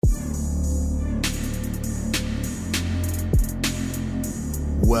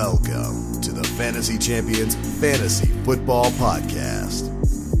Welcome to the Fantasy Champions Fantasy Football Podcast.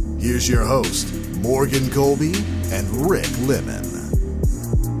 Here's your host, Morgan Colby and Rick Lemon.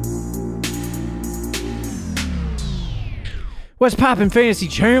 What's poppin', Fantasy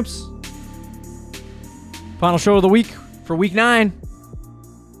Champs? Final show of the week for Week 9.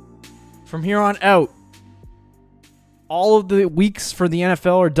 From here on out, all of the weeks for the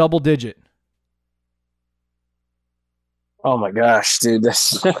NFL are double digit. Oh my gosh, dude.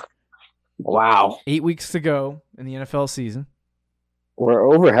 That's wow. 8 weeks to go in the NFL season. We're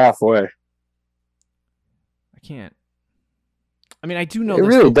over halfway. I can't. I mean, I do know it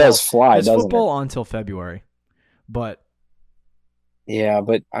really football, does fly, there's doesn't football it? until February. But yeah,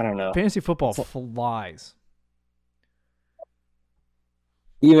 but I don't know. fantasy football flies.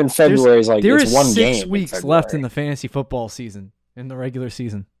 Even February is like there it's is one 6 game. weeks left in the fantasy football season, in the regular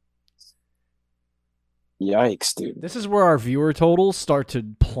season. Yikes, dude. This is where our viewer totals start to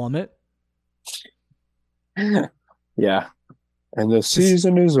plummet. Yeah. And the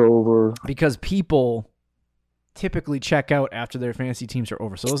season is over. Because people typically check out after their fantasy teams are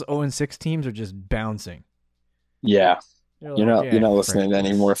over. So those 0-6 teams are just bouncing. Yeah. You're You're not listening to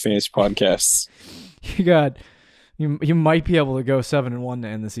any more fantasy podcasts. You might be able to go 7-1 to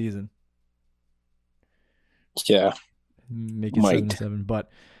end the season. Yeah. Make it 7-7. But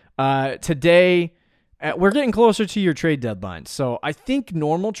today we're getting closer to your trade deadline. So I think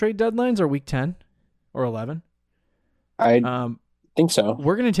normal trade deadlines are week 10 or 11. I think so.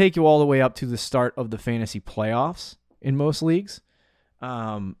 We're going to take you all the way up to the start of the fantasy playoffs in most leagues,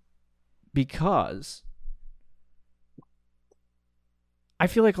 because I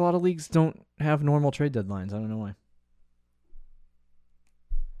feel like a lot of leagues don't have normal trade deadlines. I don't know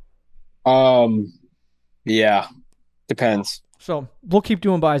why. Yeah. Depends. So we'll keep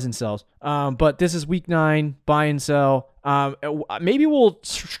doing buys and sells. But this is week 9, buy and sell. Maybe we'll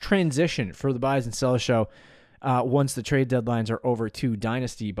transition for the buys and sells show once the trade deadlines are over to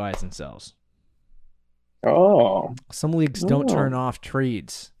dynasty buys and sells. Oh. Some leagues don't turn off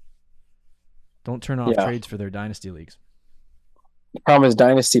trades. Don't turn off trades for their dynasty leagues. The problem is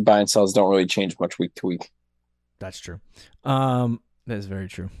dynasty buy and sells don't really change much week to week. That's true. That is very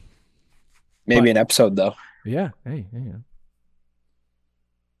true. Maybe an episode though. Yeah. Hey.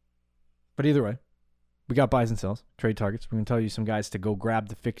 But either way, we got buys and sells, trade targets. We're going to tell you some guys to go grab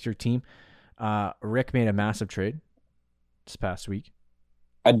to fix your team. Rick made a massive trade this past week.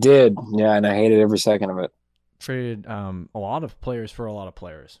 I did. Yeah, and I hated every second of it. Traded a lot of players for a lot of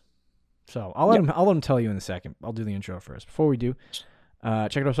players. So I'll let him tell you in a second. I'll do the intro first. Before we do,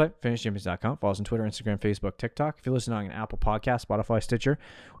 check out our website, fantasychampions.com. Follow us on Twitter, Instagram, Facebook, TikTok. If you're listening on an Apple Podcast, Spotify, Stitcher,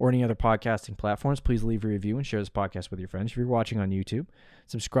 or any other podcasting platforms, please leave a review and share this podcast with your friends. If you're watching on YouTube,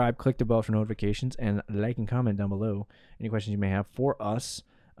 subscribe, click the bell for notifications, and like and comment down below any questions you may have for us.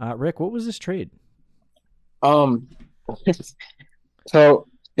 Rick, what was this trade? So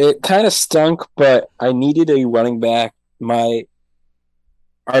it kind of stunk, but I needed a running back. My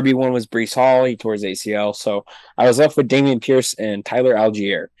RB1 was Breece Hall. He tore his ACL. So I was left with Dameon Pierce and Tyler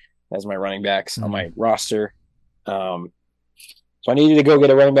Algier as my running backs on my roster. So I needed to go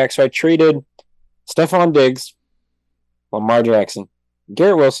get a running back. So I traded Stephon Diggs, Lamar Jackson,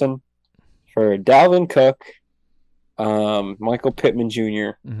 Garrett Wilson for Dalvin Cook, Michael Pittman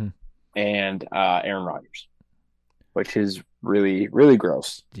Jr., and Aaron Rodgers, which is really, really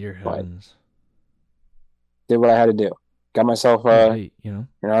gross. Dear heavens. Did what I had to do. Got myself an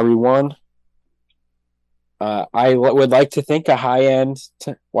RB1. I would like to think a high-end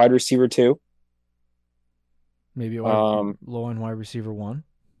wide receiver 2. Maybe a low-end wide receiver 1.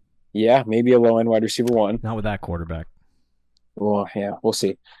 Yeah, maybe a low-end wide receiver 1. Not with that quarterback. Well, yeah, we'll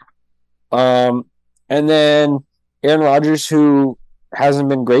see. And then Aaron Rodgers, who hasn't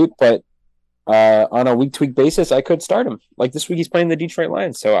been great, but on a week-to-week basis, I could start him. Like this week, he's playing the Detroit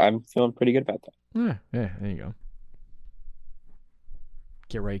Lions, so I'm feeling pretty good about that. Yeah, there you go.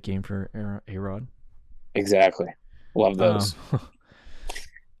 Get right game for A-Rod. Exactly. Love those.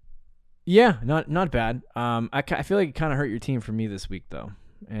 Yeah, not bad. I feel like it kind of hurt your team for me this week, though.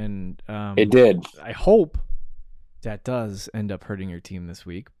 And it did. I hope that does end up hurting your team this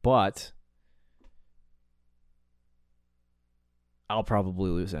week, but I'll probably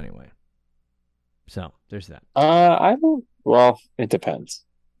lose anyway. So there's that. I don't. Well, it depends.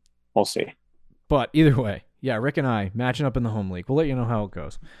 We'll see. But either way, yeah, Rick and I matching up in the home league. We'll let you know how it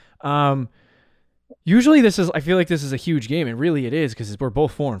goes. Usually I feel like this is a huge game, and really it is because we're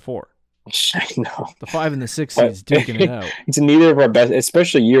both 4-4. I know. The 5 and the 6 seeds duking it out. It's neither of our best,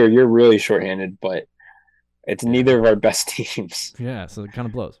 especially you're really shorthanded, but it's neither of our best teams. Yeah, so it kind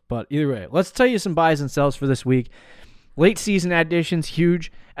of blows. But either way, let's tell you some buys and sells for this week. Late season additions,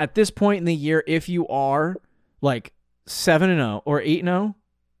 huge. At this point in the year, if you are like 7-0 or 8-0,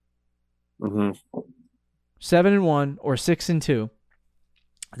 7-1 or 6-2,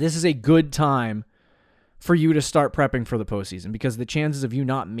 this is a good time for you to start prepping for the postseason because the chances of you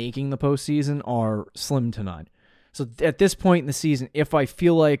not making the postseason are slim to none. So at this point in the season, if I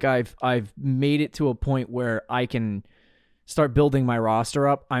feel like I've made it to a point where I can start building my roster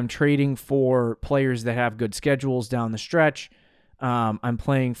up, I'm trading for players that have good schedules down the stretch. I'm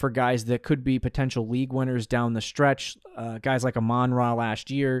playing for guys that could be potential league winners down the stretch, guys like Amon-Ra last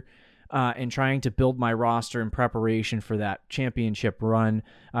year, and trying to build my roster in preparation for that championship run.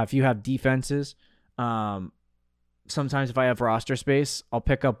 If you have defenses, sometimes if I have roster space, I'll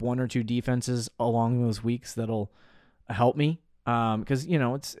pick up 1 or 2 defenses along those weeks that'll help me. Because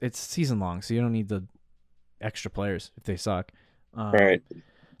it's season long, so you don't need the extra players if they suck. Right.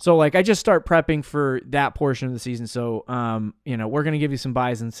 So I just start prepping for that portion of the season. So we're gonna give you some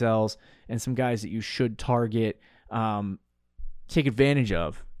buys and sells and some guys that you should target, take advantage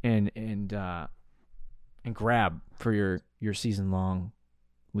of, and grab for your season long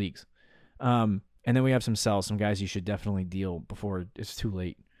leagues. And then we have some sells, some guys you should definitely deal before it's too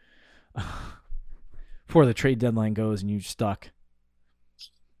late. Before the trade deadline goes and you're stuck.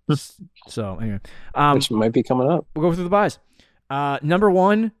 So anyway, which might be coming up. We'll go through the buys. Number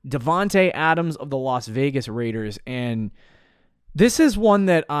 1, Davante Adams of the Las Vegas Raiders, and this is one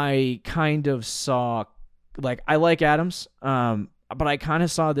that I kind of saw. I like Adams, but I kind of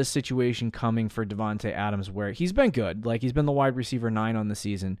saw this situation coming for Davante Adams, where he's been good. He's been the wide receiver 9 on the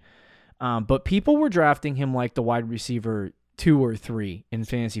season, but people were drafting him like the wide receiver 2 or 3 in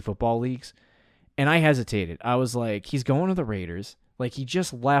fantasy football leagues, and I hesitated. I was like, he's going to the Raiders. He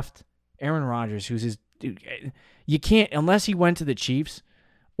just left Aaron Rodgers, who's his dude. You can't, unless he went to the Chiefs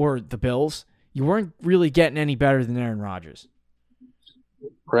or the Bills, you weren't really getting any better than Aaron Rodgers.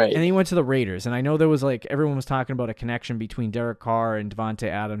 Right. And he went to the Raiders. And I know there was everyone was talking about a connection between Derek Carr and Davante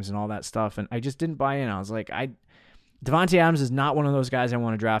Adams and all that stuff. And I just didn't buy in. I was like, Davante Adams is not one of those guys I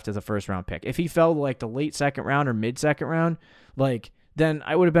want to draft as a first round pick. If he fell to the late second round or mid second round, then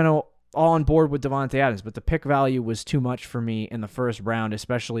I would have been all on board with Davante Adams, but the pick value was too much for me in the first round,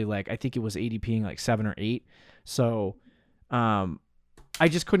 especially I think it was ADPing 7 or 8. So I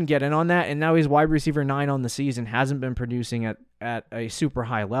just couldn't get in on that. And now he's wide receiver 9 on the season, hasn't been producing at a super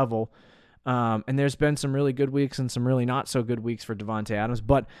high level. And there's been some really good weeks and some really not so good weeks for Davante Adams.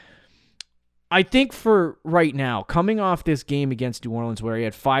 But I think for right now, coming off this game against New Orleans where he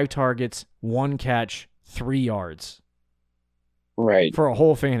had 5 targets, 1 catch, 3 yards. Right. For a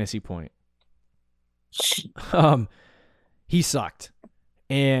whole fantasy point. He sucked.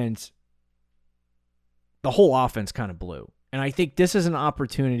 And the whole offense kind of blew. And I think this is an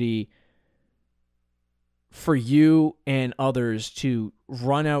opportunity for you and others to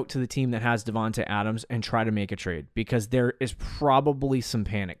run out to the team that has Davante Adams and try to make a trade, because there is probably some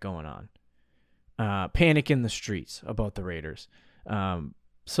panic going on. Panic in the streets about the Raiders.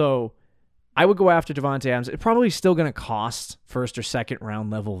 So I would go after Davante Adams. It's probably still going to cost first or second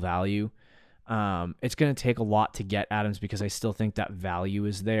round level value. It's going to take a lot to get Adams because I still think that value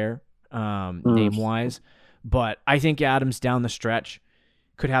is there, name-wise. But I think Adams down the stretch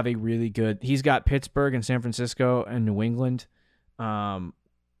could have a really good... He's got Pittsburgh and San Francisco and New England. Josh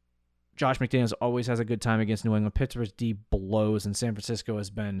McDaniels always has a good time against New England. Pittsburgh's D blows, and San Francisco has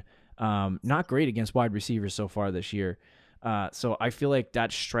been not great against wide receivers so far this year. So I feel like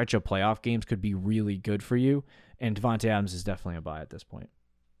that stretch of playoff games could be really good for you, and Davante Adams is definitely a buy at this point.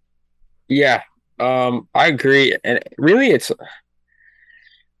 Yeah, I agree. And really,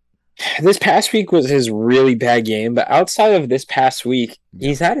 this past week was his really bad game, but outside of this past week,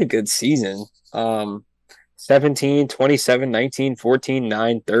 he's had a good season. 17, 27, 19, 14,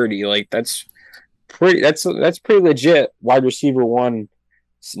 9, 30. That's pretty legit wide receiver 1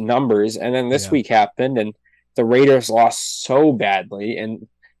 numbers. And then this week happened, and the Raiders lost so badly, and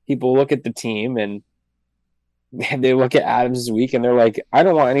people look at the team and they look at Adams this week and they're like, I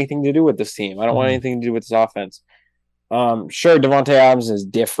don't want anything to do with this team. I don't want anything to do with this offense. Sure, Davante Adams is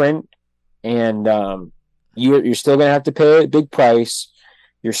different, and you're still going to have to pay a big price.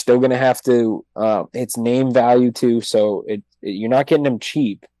 You're still going to have to it's name value too, so you're not getting him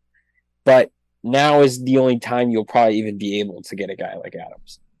cheap. But now is the only time you'll probably even be able to get a guy like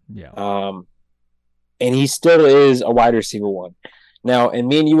Adams. Yeah. And he still is a wide receiver 1. Now, and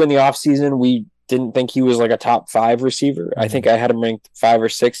me and you in the offseason, we didn't think he was a top 5 receiver. Mm-hmm. I think I had him ranked 5 or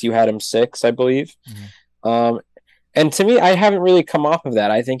 6. You had him 6, I believe. Mm-hmm. And to me, I haven't really come off of that.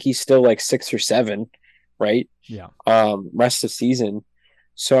 I think he's still 6 or 7, right? Yeah. Rest of season.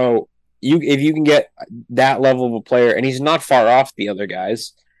 So if you can get that level of a player, and he's not far off the other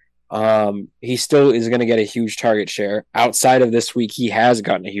guys, he still is going to get a huge target share. Outside of this week, he has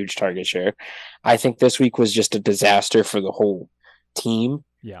gotten a huge target share. I think this week was just a disaster for the whole team.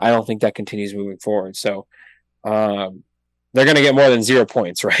 Yeah. I don't think that continues moving forward. So they're going to get more than 0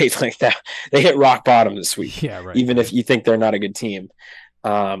 points, right? Like that, they hit rock bottom this week. Yeah, right. Even if you think they're not a good team.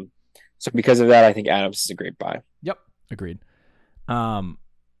 So because of that, I think Adams is a great buy. Yep, agreed.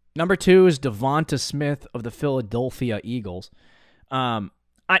 Number 2 is Devonta Smith of the Philadelphia Eagles.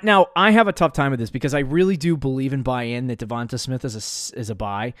 Now, I have a tough time with this because I really do believe and buy in that Devonta Smith is a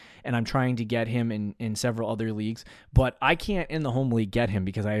buy, and I'm trying to get him in several other leagues, but I can't in the home league get him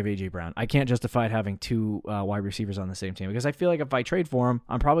because I have A.J. Brown. I can't justify having 2 wide receivers on the same team because I feel like if I trade for him,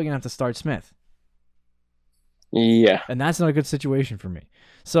 I'm probably going to have to start Smith. Yeah. And that's not a good situation for me.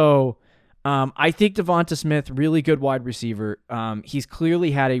 So I think Devonta Smith, really good wide receiver. He's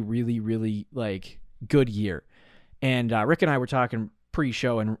clearly had a really, really good year. And Rick and I were talking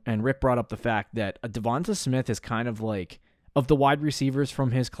pre-show, and Rick brought up the fact that Devonta Smith is kind of of the wide receivers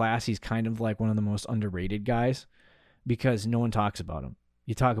from his class, he's kind of one of the most underrated guys because no one talks about him.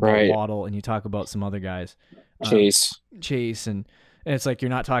 You talk about Waddle and you talk about some other guys. Chase, and it's you're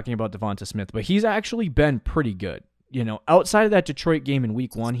not talking about Devonta Smith, but he's actually been pretty good. Outside of that Detroit game in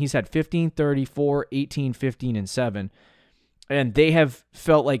week 1, he's had 15, 34, 18, 15, and 7. And they have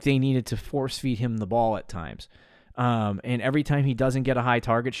felt like they needed to force feed him the ball at times. And every time he doesn't get a high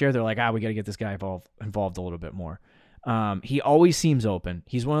target share, they're like, we got to get this guy involved a little bit more. He always seems open.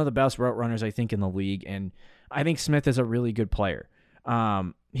 He's one of the best route runners, I think, in the league. And I think Smith is a really good player.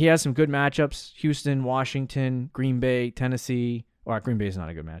 He has some good matchups: Houston, Washington, Green Bay, Tennessee. Well, Green Bay is not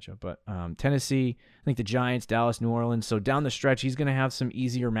a good matchup, but Tennessee, I think the Giants, Dallas, New Orleans. So down the stretch, he's going to have some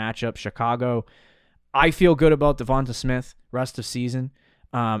easier matchups. Chicago. I feel good about Devonta Smith rest of season.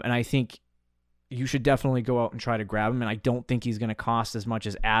 And I think you should definitely go out and try to grab him. And I don't think he's going to cost as much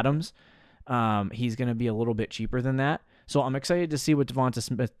as Adams. He's going to be a little bit cheaper than that. So I'm excited to see what Devonta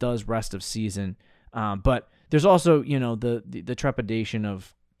Smith does rest of season. But there's also, the trepidation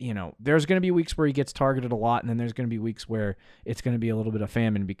of, there's going to be weeks where he gets targeted a lot, and then there's going to be weeks where it's going to be a little bit of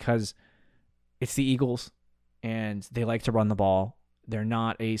famine because it's the Eagles, and they like to run the ball. They're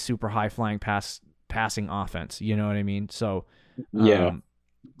not a super high-flying passing offense. You know what I mean? So, yeah.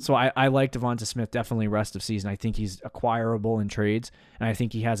 So I like Devonta Smith definitely rest of season. I think he's acquirable in trades, and I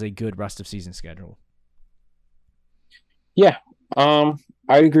think he has a good rest of season schedule. Yeah, I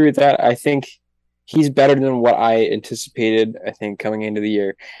agree with that. I think he's better than what I anticipated, I think, coming into the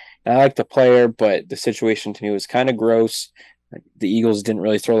year. And I like the player, but the situation to me was kind of gross. The Eagles didn't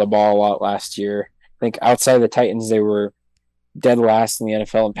really throw the ball a lot last year. I think outside of the Titans, they were dead last in the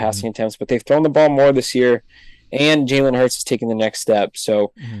NFL in passing attempts, but they've thrown the ball more this year. And Jalen Hurts is taking the next step.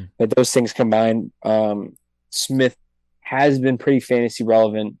 So with those things combined, Smith has been pretty fantasy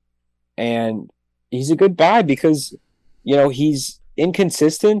relevant. And he's a good buy because, he's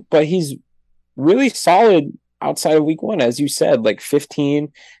inconsistent, but he's really solid outside of week 1, as you said,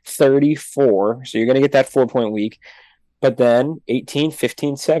 15, 34. So you're going to get that 4-point week. But then 18,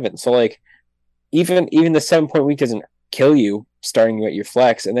 15, 7. So even the 7-point week doesn't kill you starting you at your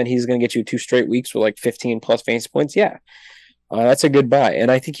flex, and then he's going to get you 2 straight weeks with 15 plus fantasy points. Yeah, that's a good buy.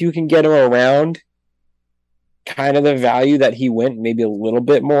 And I think you can get him around kind of the value that he went, maybe a little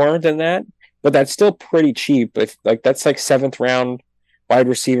bit more than that, but that's still pretty cheap. If that's 7th round wide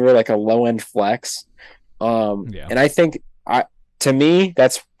receiver, a low end flex. And I think to me,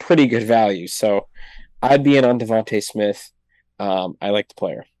 that's pretty good value. So I'd be in on Devonta Smith. I like the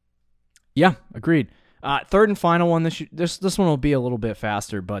player. Yeah, agreed. Third and final one. This one will be a little bit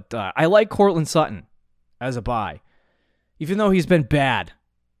faster, but I like Courtland Sutton as a buy, even though he's been bad.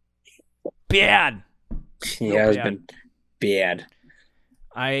 Bad. Yeah, it's been bad.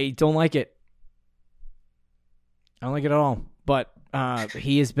 I don't like it. I don't like it at all. But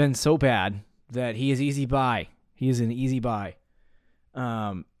he has been so bad that he is easy buy. He is an easy buy.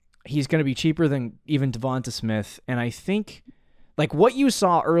 He's going to be cheaper than even Devonta Smith, and I think. What you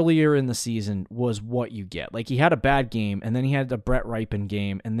saw earlier in the season was what you get. He had a bad game, and then he had the Brett Rypien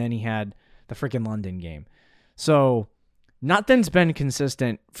game, and then he had the freaking London game. So nothing's been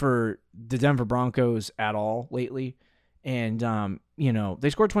consistent for the Denver Broncos at all lately. And, they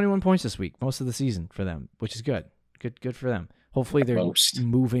scored 21 points this week, most of the season for them, which is good. Good for them. Hopefully they're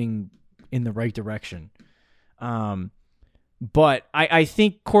moving in the right direction. But I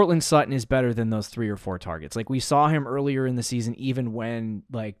think Courtland Sutton is better than those 3 or 4 targets. We saw him earlier in the season, even when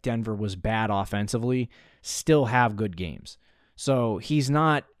Denver was bad offensively, still have good games. So he's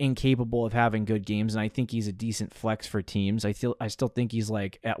not incapable of having good games, and I think he's a decent flex for teams. I still think he's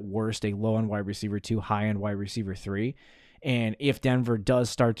like at worst a low end wide receiver 2, high end wide receiver 3. And if Denver does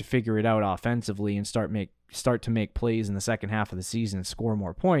start to figure it out offensively and start to make plays in the second half of the season and score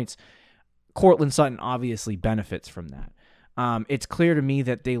more points, Courtland Sutton obviously benefits from that. It's clear to me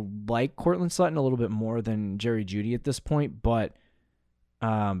that they like Courtland Sutton a little bit more than Jerry Jeudy at this point, but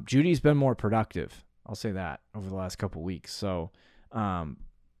Judy's been more productive. I'll say that over the last couple weeks. So I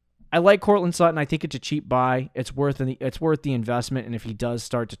like Courtland Sutton. I think it's a cheap buy. It's worth the investment, and if he does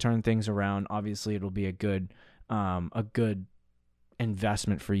start to turn things around, obviously it'll be a good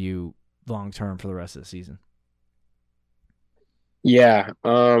investment for you long term for the rest of the season. Yeah.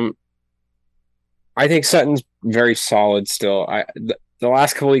 I think Sutton's very solid still. The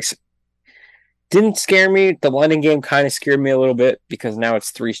last couple weeks didn't scare me. The London game kind of scared me a little bit because now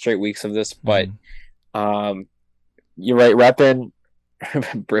it's 3 straight weeks of this. But you're right, Reppin.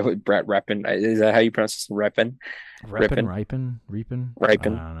 Brett Reppin. Is that how you pronounce this? Reppin? Reapin? I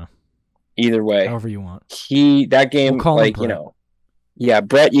don't know. Either way. However you want. That game, Brett,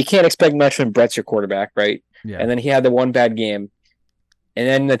 you can't expect much when Brett's your quarterback, right? Yeah. And then he had the 1 bad game. And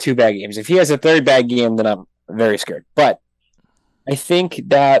then the 2 bad games. If he has a 3rd bad game, then I'm very scared. But I think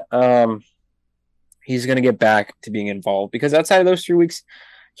that he's going to get back to being involved because outside of those 3 weeks,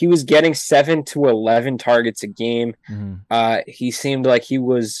 he was getting 7 to 11 targets a game. Mm-hmm. He seemed like he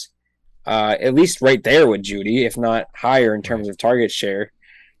was at least right there with Jeudy, if not higher in terms of target share,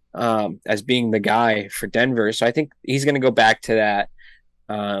 as being the guy for Denver. So I think he's going to go back to that.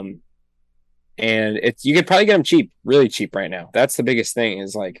 And you could probably get him cheap, really cheap right now. That's the biggest thing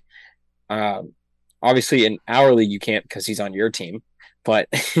is like, obviously in our league you can't because he's on your team, but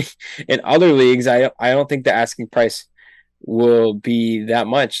in other leagues, I don't think the asking price will be that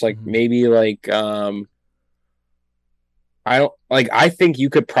much. Like maybe like, I think you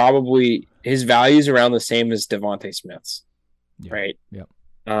could probably, his value's around the same as Devontae Smith's, right? Yeah.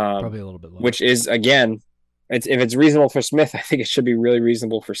 Probably a little bit lower. Which is again, if it's reasonable for Smith, I think it should be really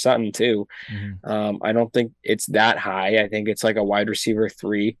reasonable for Sutton too. Mm-hmm. I don't think it's that high. I think it's like a wide receiver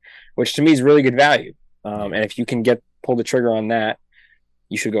 3, which to me is really good value. And if you can pull the trigger on that,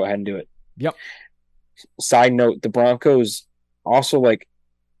 you should go ahead and do it. Yep. Side note, the Broncos also were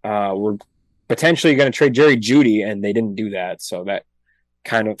potentially going to trade Jerry Jeudy, and they didn't do that. So that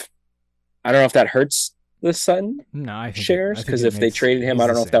kind of, I don't know if that hurts the Sutton shares, because if they traded him, I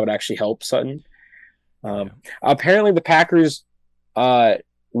don't know if that would actually help Sutton. Apparently the Packers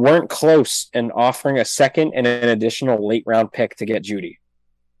weren't close in offering a 2nd and an additional late round pick to get Jeudy,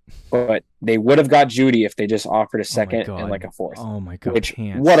 but they would have got Jeudy if they just offered a 2nd and like a 4th. Oh my god! Which,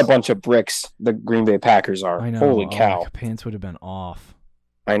 what a bunch of bricks the Green Bay Packers are! I know. Holy cow! Pants would have been off.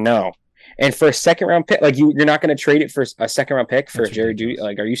 I know. And for a 2nd round pick, like you're not going to trade it for a 2nd round pick for Jerry Jeudy.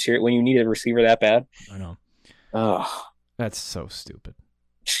 Like, are you serious? When you need a receiver that bad? I know. Oh, that's so stupid.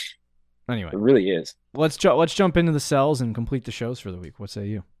 Anyway, it really is. Let's jump into the sells and complete the shows for the week. What say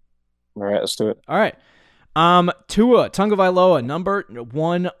you? All right, let's do it. All right. Tua Tagovailoa, number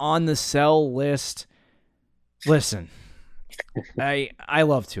 1 on the sell list. Listen, I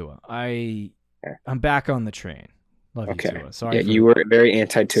love Tua. I'm back on the train. Love you, Tua. Sorry. You were very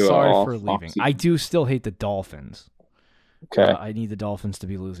anti-Tua. Sorry for leaving. I do still hate the Dolphins. Okay. I need the Dolphins to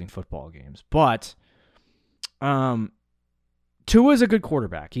be losing football games, but Tua is a good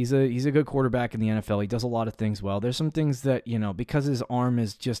quarterback. He's a good quarterback in the NFL. He does a lot of things well. There's some things that, because his arm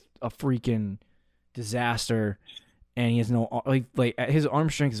is just a freaking disaster, and he has no like his arm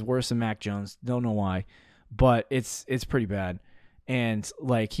strength is worse than Mac Jones. Don't know why, but it's pretty bad. And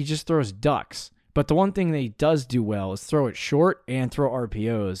like he just throws ducks. But the one thing that he does do well is throw it short and throw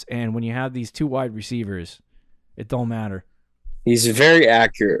RPOs. And when you have these 2 wide receivers, it don't matter. He's very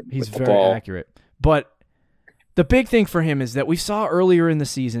accurate. He's very accurate. But the big thing for him is that we saw earlier in the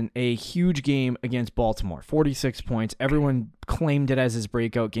season a huge game against Baltimore, 46 points. Everyone claimed it as his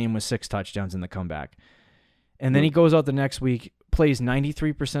breakout game with 6 touchdowns in the comeback. And then he goes out the next week, plays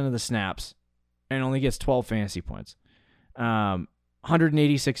 93% of the snaps, and only gets 12 fantasy points.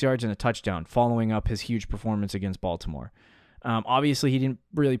 186 yards and a touchdown following up his huge performance against Baltimore. Obviously, he didn't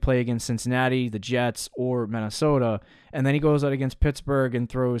really play against Cincinnati, the Jets, or Minnesota. And then he goes out against Pittsburgh and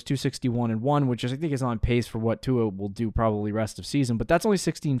throws 261-1, which I think is on pace for what Tua will do probably rest of season. But that's only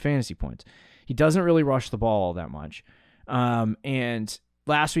 16 fantasy points. He doesn't really rush the ball all that much. And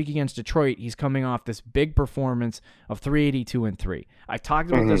last week against Detroit, he's coming off this big performance of 382-3. I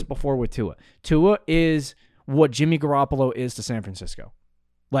talked about this before with Tua. Tua is what Jimmy Garoppolo is to San Francisco.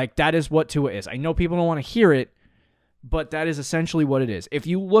 Like, that is what Tua is. I know people don't want to hear it, but that is essentially what it is. If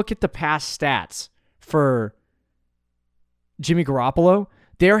you look at the past stats for Jimmy Garoppolo,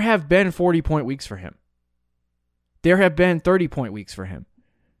 there have been 40-point weeks for him. There have been 30-point weeks for him.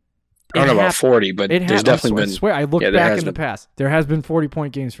 I don't know about 40, but there's definitely been. I swear, I looked back in the past. There has been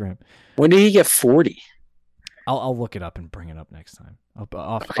 40-point games for him. When did he get 40? I'll look it up and bring it up next time.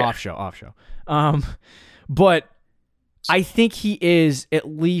 Off show. But I think he is at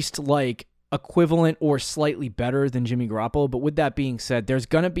least like equivalent or slightly better than Jimmy Garoppolo. But with that being said, there's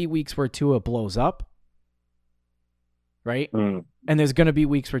gonna be weeks where Tua blows up, right? And there's gonna be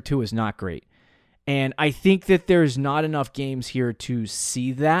weeks where Tua is not great. And I think that there's not enough games here to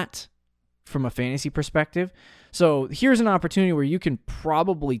see that from a fantasy perspective. So here's an opportunity where you can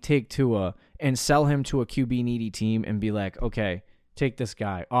probably take Tua and sell him to a QB needy team and be like, okay, take this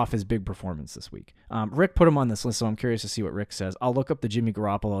guy off his big performance this week. Rick put him on this list, so I'm curious to see what Rick says. I'll look up the Jimmy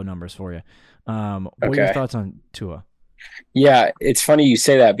Garoppolo numbers for you. What are your thoughts on Tua? Yeah, it's funny you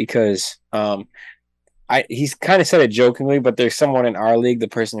say that because he's kind of said it jokingly, but there's someone in our league, the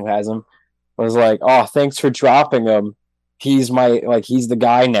person who has him, was like, oh, thanks for dropping him. He's the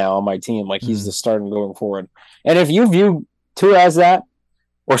guy now on my team. Like, he's the starting going forward. And if you view Tua as that,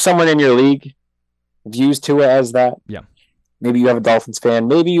 or someone in your league views Tua as that, yeah, maybe you have a Dolphins fan.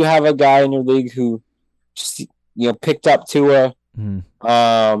 Maybe you have a guy in your league who just, picked up Tua, and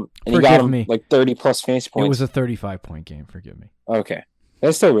you got him like 30 plus fantasy points. It was a 35-point game. Forgive me. Okay,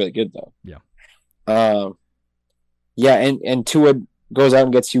 that's still really good though. Yeah. Yeah, and Tua goes out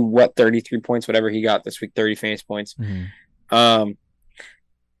and gets you 33 points, whatever he got this week, 30 fantasy points.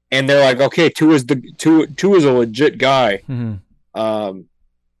 And they're like, okay, Tua's a legit guy.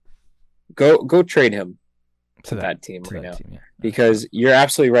 Go trade him to that team right now. Yeah. Because you're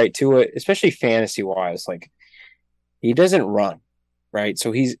absolutely right. Tua, especially fantasy wise, like, he doesn't run, right?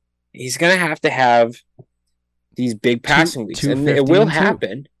 So he's gonna have to have these big passing weeks, and it will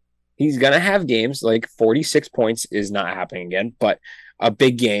happen. He's gonna have games like 46 points is not happening again, but a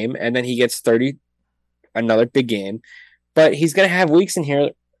big game, and then he gets 30, another big game. But he's gonna have weeks in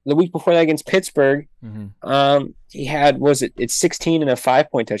here. The week before that against Pittsburgh, he had it's 16 in a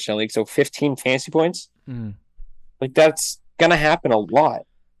 5-point touchdown league, so 15 fantasy points. Like, that's gonna happen a lot.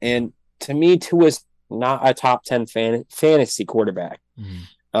 And to me, Tua's not a top 10 fantasy quarterback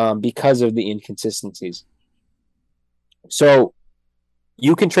because of the inconsistencies. So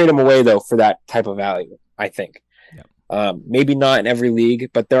you can trade him away though for that type of value, I think. Yep. Maybe not in every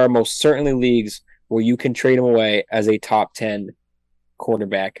league, but there are most certainly leagues where you can trade him away as a top 10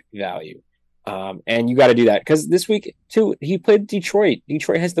 quarterback value. And you got to do that because this week too, he played Detroit.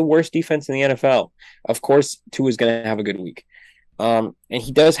 Detroit has the worst defense in the NFL. Of course, Tua is going to have a good week. And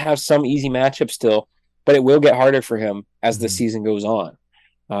he does have some easy matchups still, but it will get harder for him as the season goes on,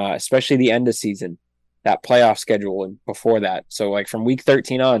 especially the end of season, that playoff schedule and before that. So like from week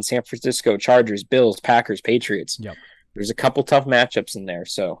 13 on, San Francisco, Chargers, Bills, Packers, Patriots. Yep. There's a couple tough matchups in there.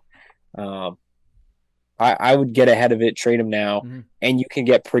 So I would get ahead of it, trade him now, and you can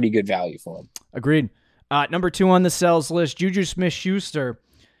get pretty good value for him. Agreed. Number 2 on the sells list, Juju Smith-Schuster.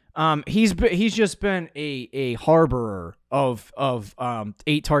 He's just been a harborer of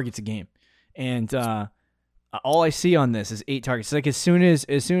 8 targets a game, and all I see on this is 8 targets. Like as soon as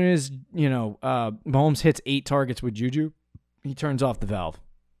Mahomes hits 8 targets with Juju, he turns off the valve.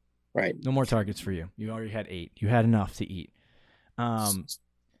 Right. No more targets for you. You already had 8. You had enough to eat.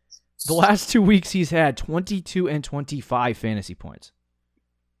 The last 2 weeks he's had 22 and 25 fantasy points.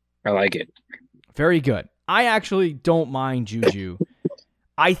 I like it. Very good. I actually don't mind Juju.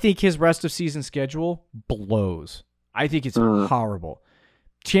 I think his rest of season schedule blows. I think it's horrible.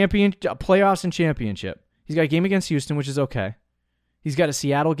 Playoffs and championship. He's got a game against Houston, which is okay. He's got a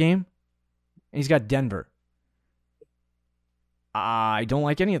Seattle game, and he's got Denver. I don't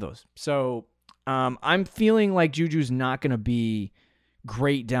like any of those. So I'm feeling like Juju's not going to be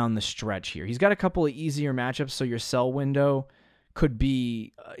great down the stretch here. He's got a couple of easier matchups, so your sell window could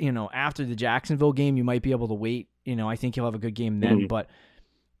be, after the Jacksonville game, you might be able to wait. I think he'll have a good game then. But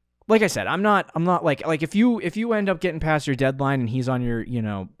like I said, I'm not like if you end up getting past your deadline and he's on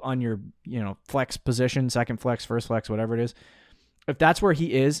your flex position, second flex, first flex, whatever it is, if that's where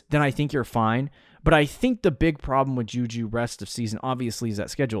he is, then I think you're fine. But I think the big problem with Juju rest of season obviously is that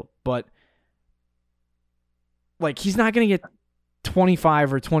schedule. But like he's not going to get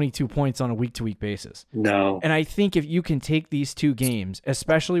 25 or 22 points on a week-to-week basis. No. And I think if you can take these 2 games,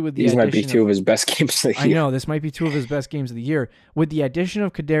 especially with the These might be 2 of his best games of the year. I know, this might be 2 of his best games of the year. With the addition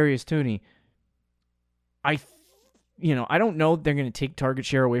of Kadarius Toney, I don't know they're going to take target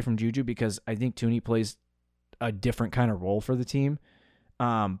share away from Juju because I think Toney plays a different kind of role for the team.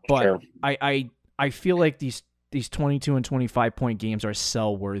 But sure. I feel like these 22 and 25 point games are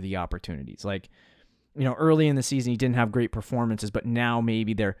sell-worthy opportunities. Like, early in the season he didn't have great performances, but now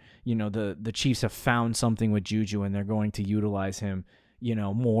maybe they're, the Chiefs have found something with Juju and they're going to utilize him,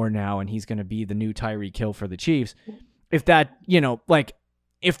 more now, and he's going to be the new Tyreek Hill for the Chiefs. If that,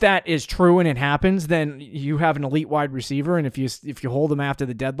 if that is true and it happens, then you have an elite wide receiver, and if you hold him after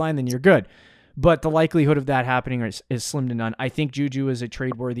the deadline, then you're good. But the likelihood of that happening is slim to none. I think Juju is a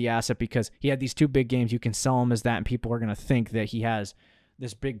trade-worthy asset because he had these 2 big games. You can sell him as that, and people are going to think that he has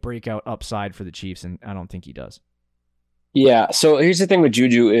this big breakout upside for the Chiefs, and I don't think he does. Yeah, so here's the thing with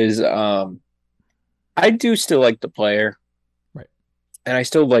Juju is I do still like the player. Right. And I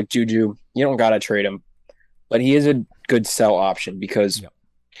still like Juju. You don't got to trade him. But he is a good sell option because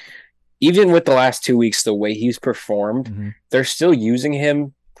even with the last 2 weeks, the way he's performed, they're still using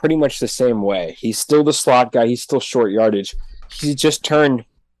him pretty much the same way. He's still the slot guy. He's still short yardage. He's just turned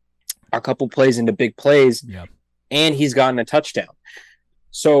a couple plays into big plays, and he's gotten a touchdown.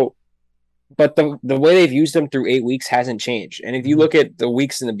 So, but the way they've used him through 8 weeks hasn't changed. And if you look at the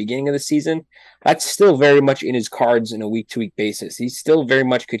weeks in the beginning of the season, that's still very much in his cards in a week-to-week basis. He still very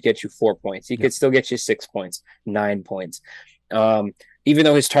much could get you 4 points. He could still get you 6 points, 9 points. Even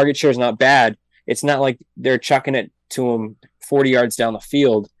though his target share is not bad, it's not like they're chucking it to him 40 yards down the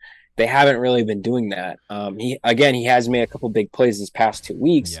field. They haven't really been doing that. He has made a couple big plays this past 2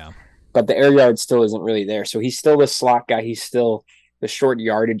 weeks, but the air yard still isn't really there. So he's still the slot guy. He's still the short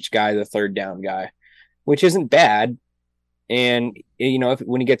yardage guy, the third down guy, which isn't bad. And,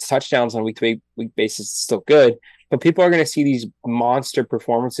 when he gets touchdowns on a week-to-week basis, it's still good. But people are going to see these monster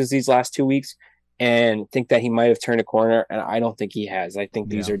performances these last 2 weeks and think that he might have turned a corner. And I don't think he has. I think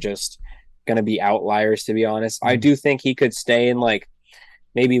these are just going to be outliers, to be honest. I do think he could stay in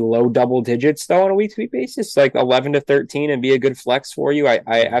maybe low double digits though on a week-to-week basis, like 11 to 13, and be a good flex for you. I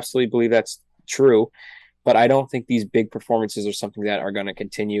absolutely believe that's true, but I don't think these big performances are something that are going to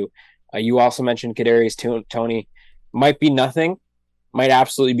continue. You also mentioned Kadarius Toney. Might be nothing, might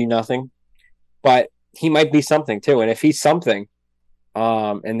absolutely be nothing, but he might be something too. And if he's something,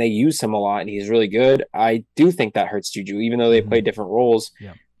 and they use him a lot and he's really good, I do think that hurts Juju, even though they play different roles.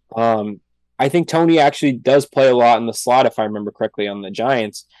 I think Toney actually does play a lot in the slot, if I remember correctly, on the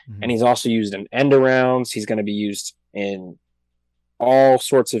Giants. And he's also used in end arounds. He's going to be used in all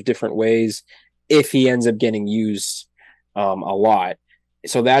sorts of different ways if he ends up getting used a lot.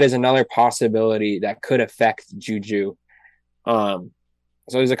 So that is another possibility that could affect Juju. So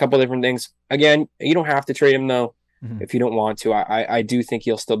there's a couple different things. Again, you don't have to trade him though if you don't want to. I do think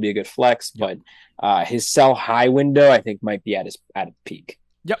he'll still be a good flex, but his sell high window I think might be at his peak.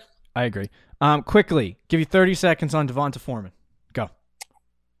 Yep, I agree. Quickly, give you 30 seconds on Devonta Foreman. Go.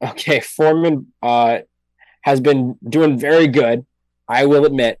 Okay, Foreman has been doing very good. I will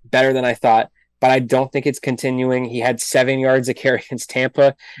admit, better than I thought, but I don't think it's continuing. He had 7 yards a carry against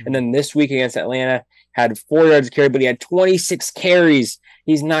Tampa, and then this week against Atlanta had 4 yards a carry, but he had 26 carries.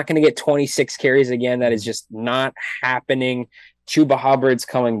 He's not going to get 26 carries again. That is just not happening. Chuba Hubbard's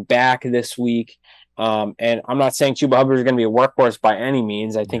coming back this week. And I'm not saying Chuba Hubbard is going to be a workhorse by any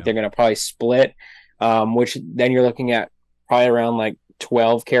means. I think they're going to probably split, which then you're looking at probably around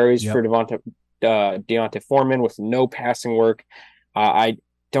 12 carries for D'Onta Foreman with no passing work. I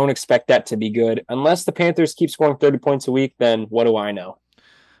don't expect that to be good unless the Panthers keep scoring 30 points a week. Then what do I know?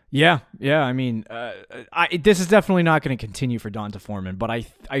 Yeah. I mean, this is definitely not going to continue for D'Onta Foreman, but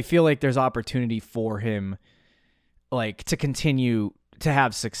I feel like there's opportunity for him, to continue to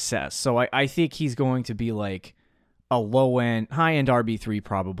have success. So I think he's going to be a high-end RB3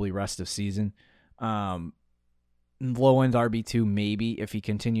 probably rest of season. Low-end RB2 maybe if he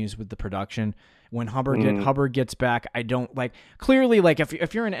continues with the production. When Hubbard gets back, I don't clearly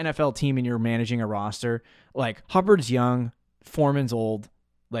if you're an NFL team and you're managing a roster, Hubbard's young, Foreman's old,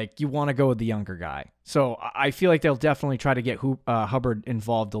 you want to go with the younger guy. So I feel like they'll definitely try to get Hubbard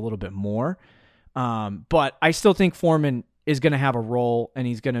involved a little bit more. But I still think Foreman is going to have a role and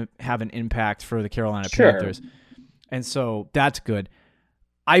he's going to have an impact for the Carolina Panthers. And so that's good.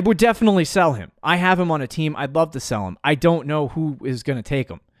 I would definitely sell him. I have him on a team. I'd love to sell him. I don't know who is going to take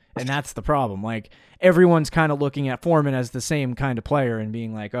him. And that's the problem. Everyone's kind of looking at Foreman as the same kind of player and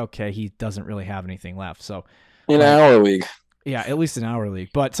being okay, he doesn't really have anything left. So in our league. Yeah, at least in our league.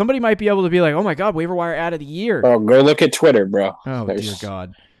 But somebody might be able to be oh my God, waiver wire ad of the year. Oh, go look at Twitter, bro. Oh, dear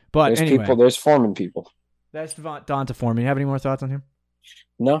God. But anyway. There's Foreman people. That's D'Onta Foreman. You have any more thoughts on him?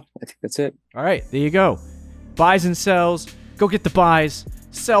 No, I think that's it. All right, there you go. Buys and sells. Go get the buys.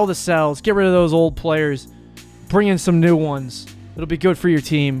 Sell the sells. Get rid of those old players. Bring in some new ones. It'll be good for your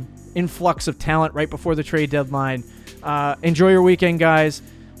team. Influx of talent right before the trade deadline. Enjoy your weekend, guys.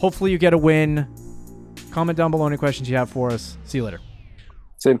 Hopefully you get a win. Comment down below any questions you have for us. See you later.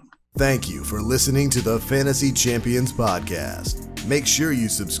 See you. Thank you for listening to the Fantasy Champions Podcast. Make sure you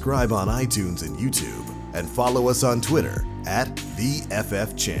subscribe on iTunes and YouTube and follow us on Twitter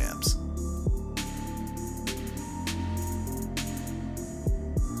 @TheFFChamps.